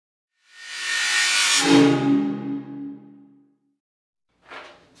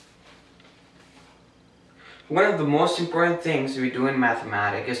one of the most important things we do in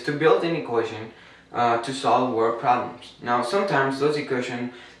mathematics is to build an equation to solve word problems. Now sometimes those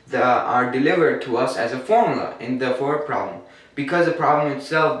equations are delivered to us as a formula in the word problem, because the problem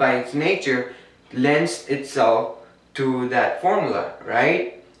itself by its nature lends itself to that formula,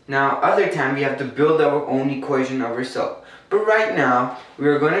 right? Now other time we have to build our own equation of ourselves. But right now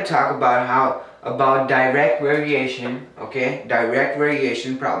we're going to talk about direct variation, okay? Direct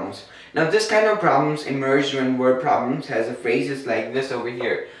variation problems. Now this kind of problems emerge when word problems has a phrases like this over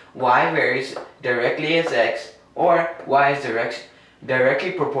here. Y varies directly as x, or y is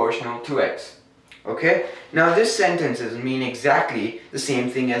directly proportional to x. Okay? Now these sentences mean exactly the same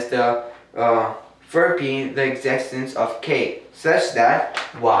thing as the verb the existence of k, such that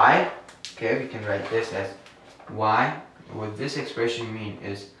y, okay, we can write this as y, what this expression mean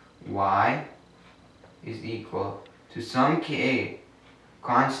is y is equal to some k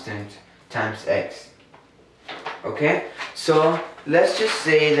constant times x. Okay, so let's just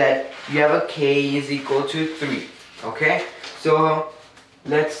say that you have a k is equal to 3. Okay, so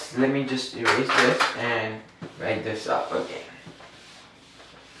let me just erase this and write this up again.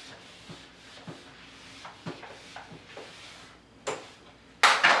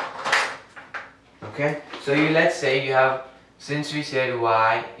 Okay, so let's say you have, since we said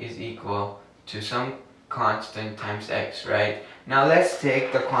y is equal to some constant times x, right? Now let's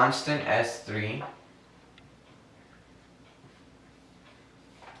take the constant as 3.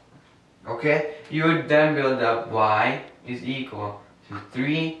 Okay, you would then build up y is equal to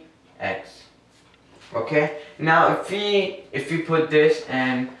 3x. Okay, now if we put this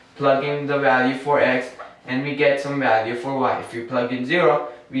and plug in the value for x, and we get some value for y. If we plug in 0,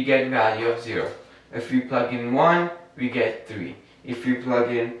 we get value of 0. If we plug in 1, we get 3. If we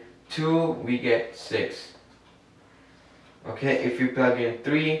plug in 2, we get 6. Okay, if we plug in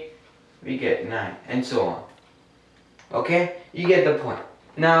 3, we get 9, and so on. Okay, you get the point.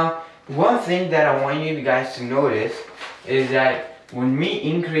 Now, one thing that I want you guys to notice is that when we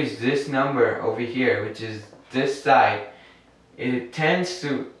increase this number over here, which is this side, it tends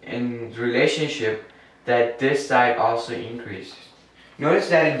to, in relationship, that this side also increases. Notice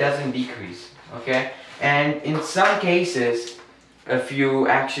that it doesn't decrease, okay? And in some cases, if you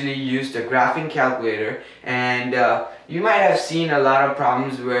actually use the graphing calculator, and you might have seen a lot of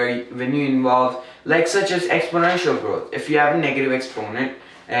problems where when you involve, like such as exponential growth, if you have a negative exponent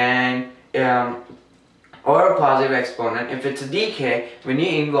and or a positive exponent, if it's a decay, when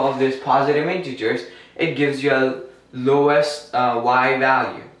you involve these positive integers, it gives you a lowest y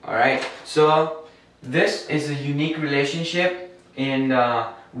value. Alright, so this is a unique relationship in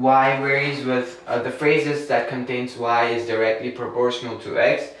y varies with the phrases that contains y is directly proportional to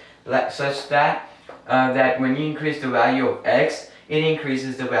x, such that that when you increase the value of x, it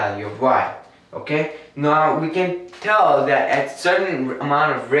increases the value of y. Okay, now we can tell that at certain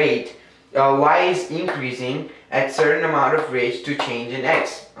amount of rate, y is increasing at certain amount of rate to change in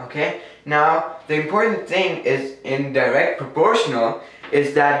x. Okay, now the important thing is in direct proportional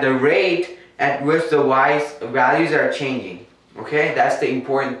is that the rate at which the y's values are changing. Okay, that's the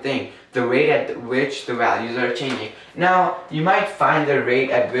important thing, the rate at which the values are changing. Now you might find the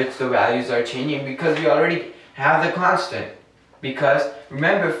rate at which the values are changing because you already have the constant, because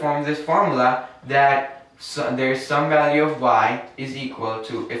remember from this formula that there's some value of y is equal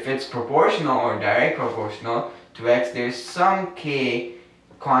to, if it's proportional or direct proportional to x, there's some k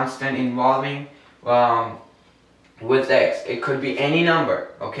constant involving with x. It could be any number.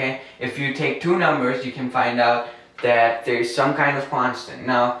 Okay, if you take two numbers, you can find out that there is some kind of constant.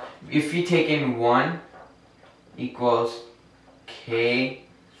 Now if you take in 1 equals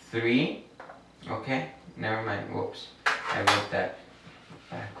k3, okay, never mind, whoops, I wrote that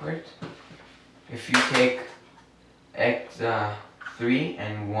backwards. If you take x3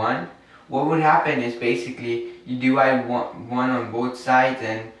 and 1, what would happen is basically you divide 1 on both sides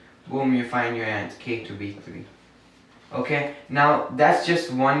and boom, you find your answer k to be 3. Okay, now that's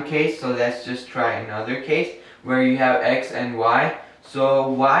just one case, so let's just try another case where you have x and y. So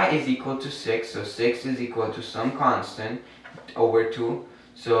y is equal to 6, so 6 is equal to some constant over 2,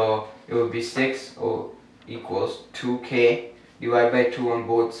 so it would be 6 equals 2k, divide by 2 on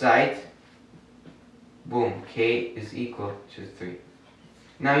both sides, boom, k is equal to 3.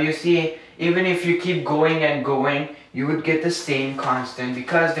 Now you see, even if you keep going and going, you would get the same constant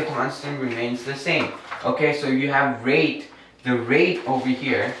because the constant remains the same. Okay, so you have rate, the rate over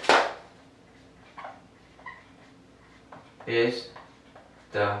here is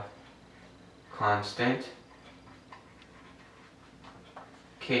the constant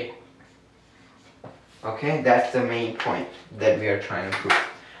k. Okay, that's the main point that we are trying to prove.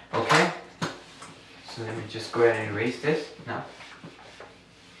 Okay, so So let me just go ahead and erase this now.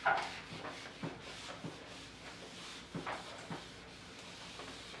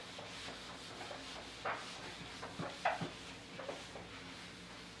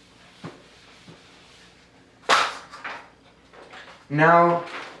 Now,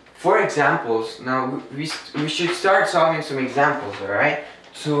 for examples, now we should start solving some examples, all right,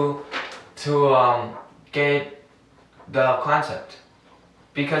 to get the concept.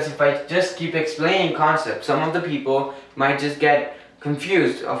 Because if I just keep explaining concepts, some of the people might just get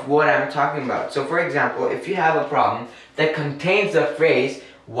confused of what I'm talking about. So for example, if you have a problem that contains the phrase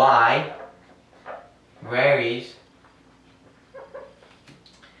y varies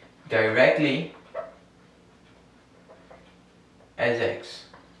directly as x.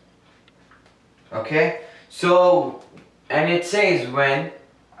 Okay? So, and it says when,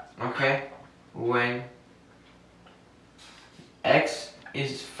 okay, when x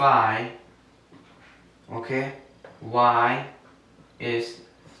is phi, okay, y is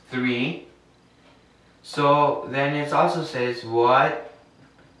 3. So then it also says what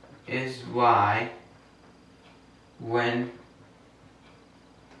is y when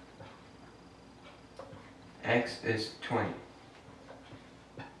x is 20.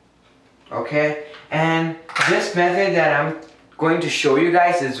 Okay, and this method that I'm going to show you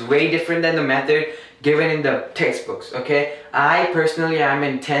guys is way different than the method given in the textbooks. Okay, I personally am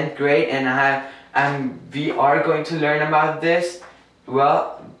in 10th grade and we are going to learn about this.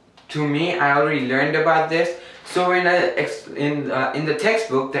 Well, to me, I already learned about this. So in the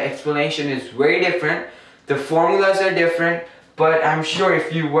textbook, the explanation is very different. The formulas are different, but I'm sure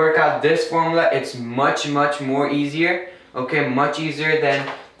if you work out this formula, it's much more easier. Okay, much easier than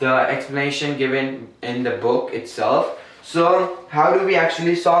the explanation given in the book itself. So how do we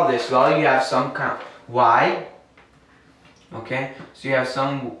actually solve this? Well, you have some y, okay, so you have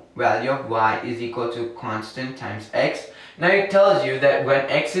some value of y is equal to constant times x. Now it tells you that when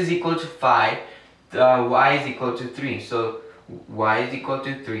x is equal to 5, y is equal to 3. So y is equal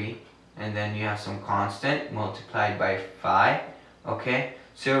to 3, and then you have some constant multiplied by 5. Okay,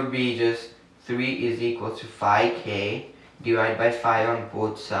 so it would be just 3 is equal to 5k divided by 5 on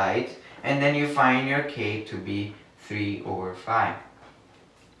both sides, and then you find your k to be 3/5.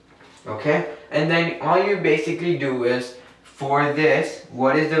 Okay, and then all you basically do is, for this,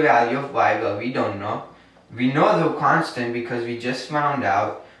 what is the value of y? Well, we don't know. We know the constant because we just found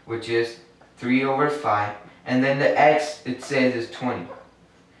out, which is 3/5, and then the x, it says, is 20.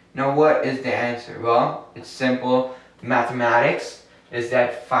 Now what is the answer? Well, it's simple mathematics, is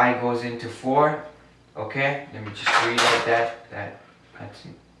that 5 goes into 4. Okay, let me just rewrite that's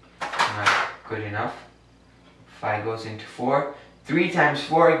not good enough. 5 goes into 4. 3 times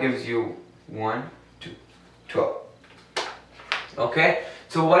 4 gives you 1, 2, 12. Okay,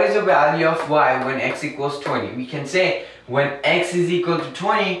 so what is the value of y when x equals 20? We can say when x is equal to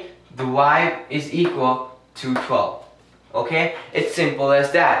 20, the y is equal to 12. Okay, it's simple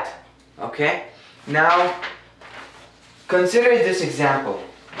as that. Okay, now consider this example.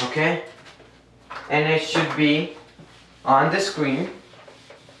 Okay, and it should be on the screen,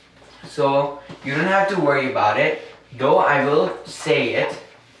 so you don't have to worry about it, though I will say it.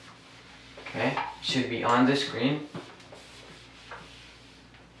 Okay, it should be on the screen.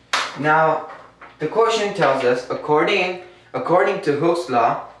 Now the question tells us, according to Hooke's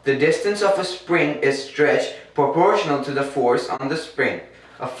law, the distance of a spring is stretched proportional to the force on the spring.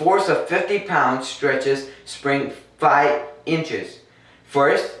 A force of 50 pounds stretches spring 5 inches.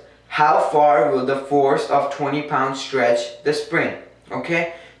 First, how far will the force of 20 pounds stretch the spring?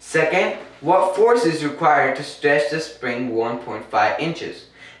 Okay. Second, what force is required to stretch the spring 1.5 inches?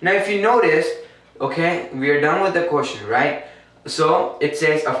 Now if you notice, okay, we are done with the question, right? So it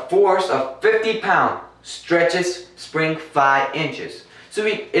says a force of 50 pounds stretches spring 5 inches. So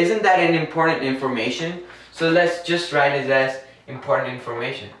isn't that an important information? So let's just write it as important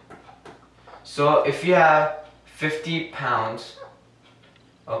information. So if you have 50 pounds,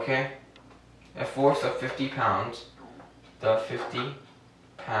 okay, a force of 50 pounds, the 50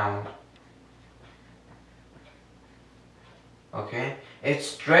 pound, okay, it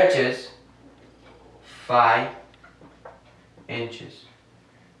stretches 5 inches.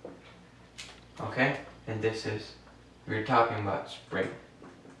 Okay, and this is, we're talking about spring.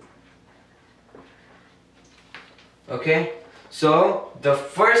 Okay, so the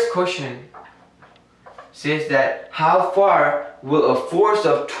first question says that how far will a force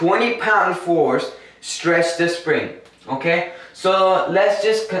of 20-pound force stretch the spring? Okay, so let's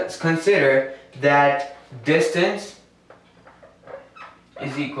just consider that distance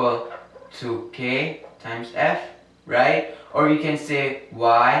is equal to k times f, right? or you can say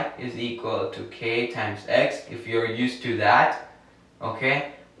y is equal to k times x if you're used to that,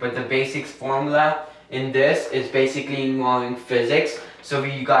 okay? But the basics formula in this is basically involving physics, so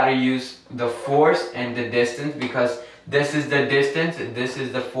we gotta use the force and the distance, because this is the distance and this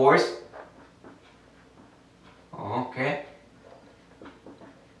is the force, okay?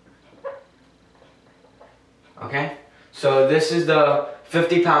 Okay, so this is the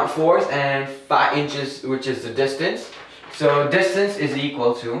 50-pound force and 5 inches, which is the distance. So distance is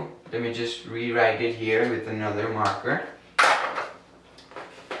equal to, let me just rewrite it here with another marker.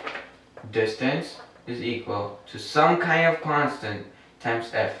 Distance is equal to some kind of constant times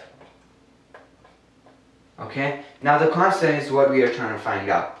F. Okay, now the constant is what we are trying to find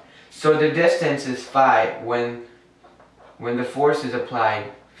out. So the distance is 5 when the force is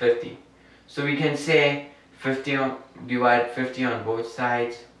applied 50. So we can say 50 divide 50 on both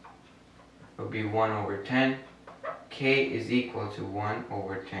sides would be 1 over 10. K is equal to 1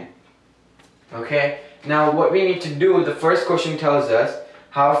 over 10. Okay, now what we need to do, the first question tells us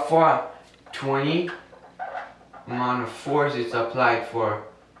how far 20 amount of force is applied for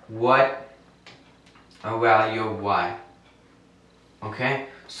what a value of y. Okay,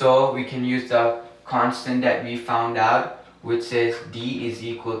 so we can use the constant that we found out, which says d is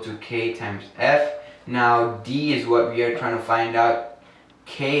equal to k times f. Now d is what we are trying to find out,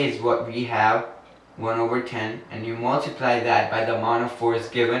 k is what we have, 1 over 10, and you multiply that by the amount of force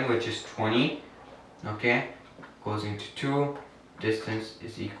given, which is 20, okay, goes into 2, distance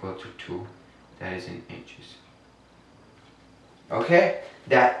is equal to 2, that is in inches. Okay,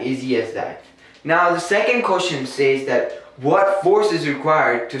 that easy as that. Now the second question says that what force is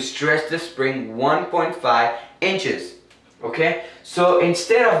required to stretch the spring 1.5 inches. Okay, so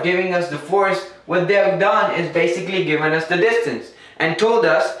instead of giving us the force, what they have done is basically given us the distance and told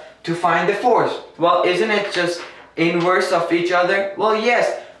us to find the force. Well, isn't it just inverse of each other? Well,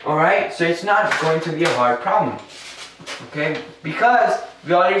 yes. Alright, so it's not going to be a hard problem. Okay, because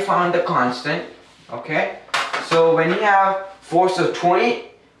we already found the constant. Okay, so when you have force of 20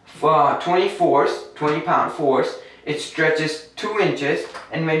 pound force, it stretches 2 inches,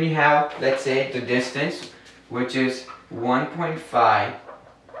 and when you have, let's say, the distance, which is 1.5,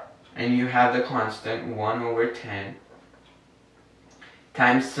 and you have the constant 1 over 10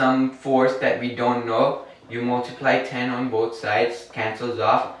 times some force that we don't know, you multiply 10 on both sides, cancels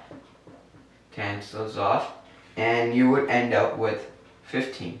off, and you would end up with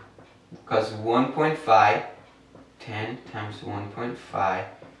 15, because 1.5, 10 times 1.5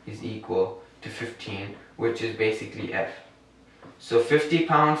 is equal to 15, which is basically F. So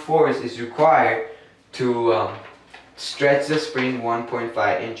 50-pound force is required to stretch the spring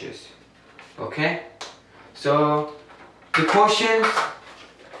 1.5 inches. Okay, so the questions,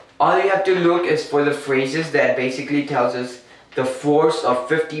 all you have to look is for the phrases that basically tells us the force of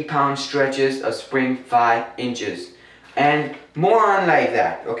 50 pounds stretches a spring 5 inches, and more on like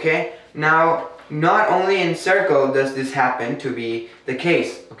that. Okay, now not only in circle does this happen to be the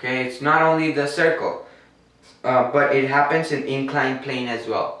case. Okay, it's not only the circle, but it happens in inclined plane as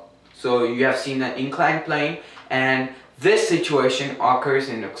well. So you have seen an inclined plane, and this situation occurs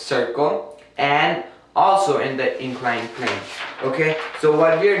in a circle and also in the inclined plane. Okay, so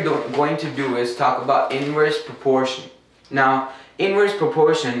what we're going to do is talk about inverse proportion. Now, inverse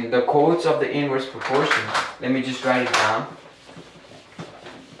proportion, the codes of the inverse proportion, let me just write it down.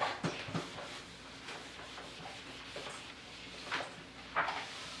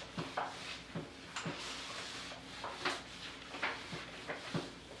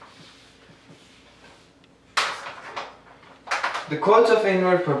 The codes of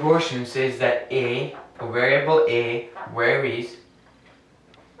inverse proportion says that a variable a varies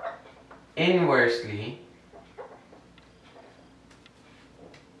inversely,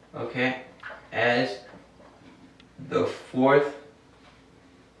 okay, as the fourth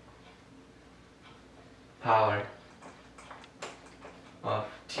power of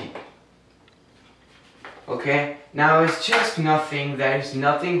t. Okay, now it's just nothing, there's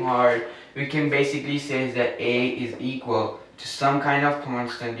nothing hard. We can basically say that a is equal to some kind of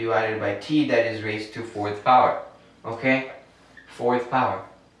constant divided by t that is raised to fourth power. Okay, fourth power.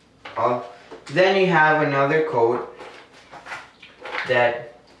 Then you have another code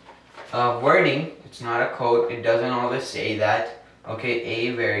that wording, it's not a code, it doesn't always say that. Okay,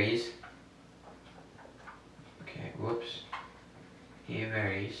 a varies. Okay, whoops. A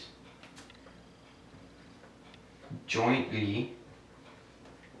varies jointly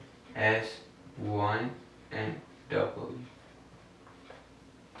as 1 and W.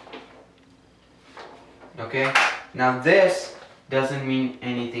 Okay, now this doesn't mean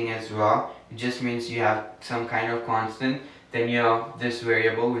anything as well. It just means you have some kind of constant then you have this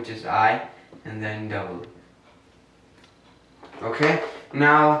variable which is I, and then double. Okay,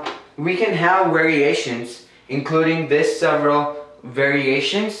 now we can have variations including this several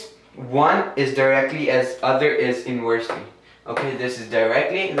variations. One is directly as other is inversely. Okay, this is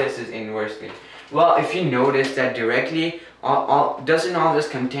directly, this is inversely. Well, if you notice that directly doesn't always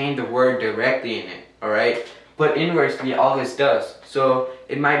contain the word directly in it, alright? But inversely always does. So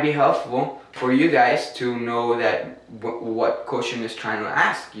it might be helpful for you guys to know that what question is trying to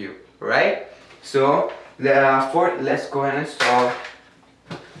ask you, right? So let's go ahead and solve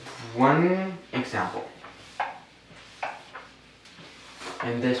one example.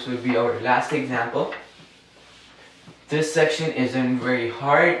 And this would be our last example. This section isn't very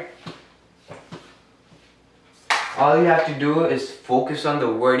hard. All you have to do is focus on the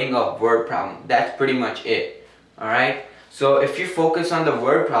wording of word problem. That's pretty much it. Alright? So if you focus on the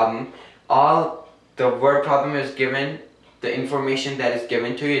word problem, all the word problem is given, the information that is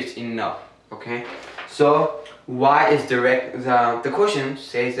given to you is enough. Okay? So y is the question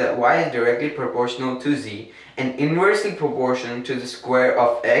says that y is directly proportional to z and inversely proportional to the square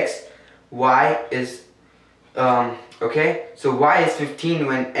of x. Y is okay, so y is 15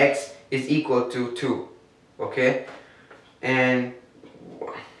 when x is equal to 2. Okay, and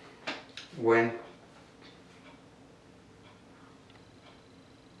when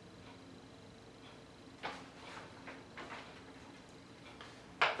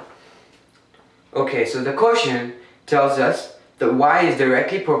okay, so the quotient tells us that y is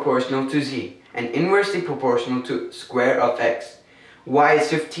directly proportional to z and inversely proportional to square of x. Y is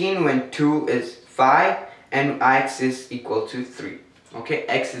 15 when 2 is 5 and x is equal to 3. Okay,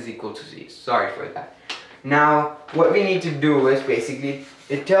 x is equal to z. Sorry for that. Now, what we need to do is basically,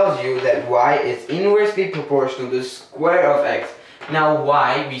 it tells you that y is inversely proportional to the square of x. Now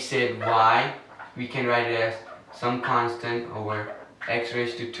y, we said y, we can write it as some constant over x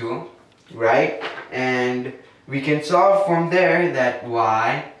raised to 2, right? And we can solve from there that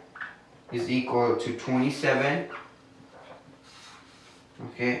y is equal to 27.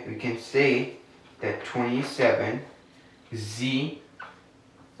 Okay, we can say that 27 z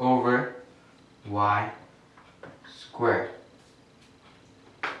over y squared.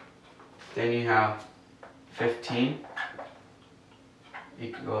 Then you have 15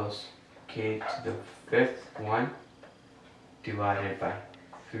 equals k to the fifth one divided by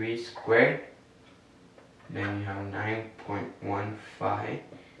 3 squared. Then you have 9.15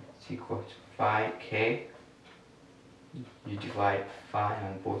 is equal to 5k. You divide 5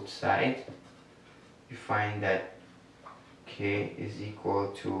 on both sides. You find that k is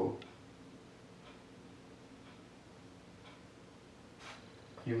equal to,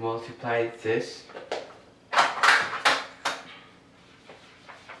 you multiply this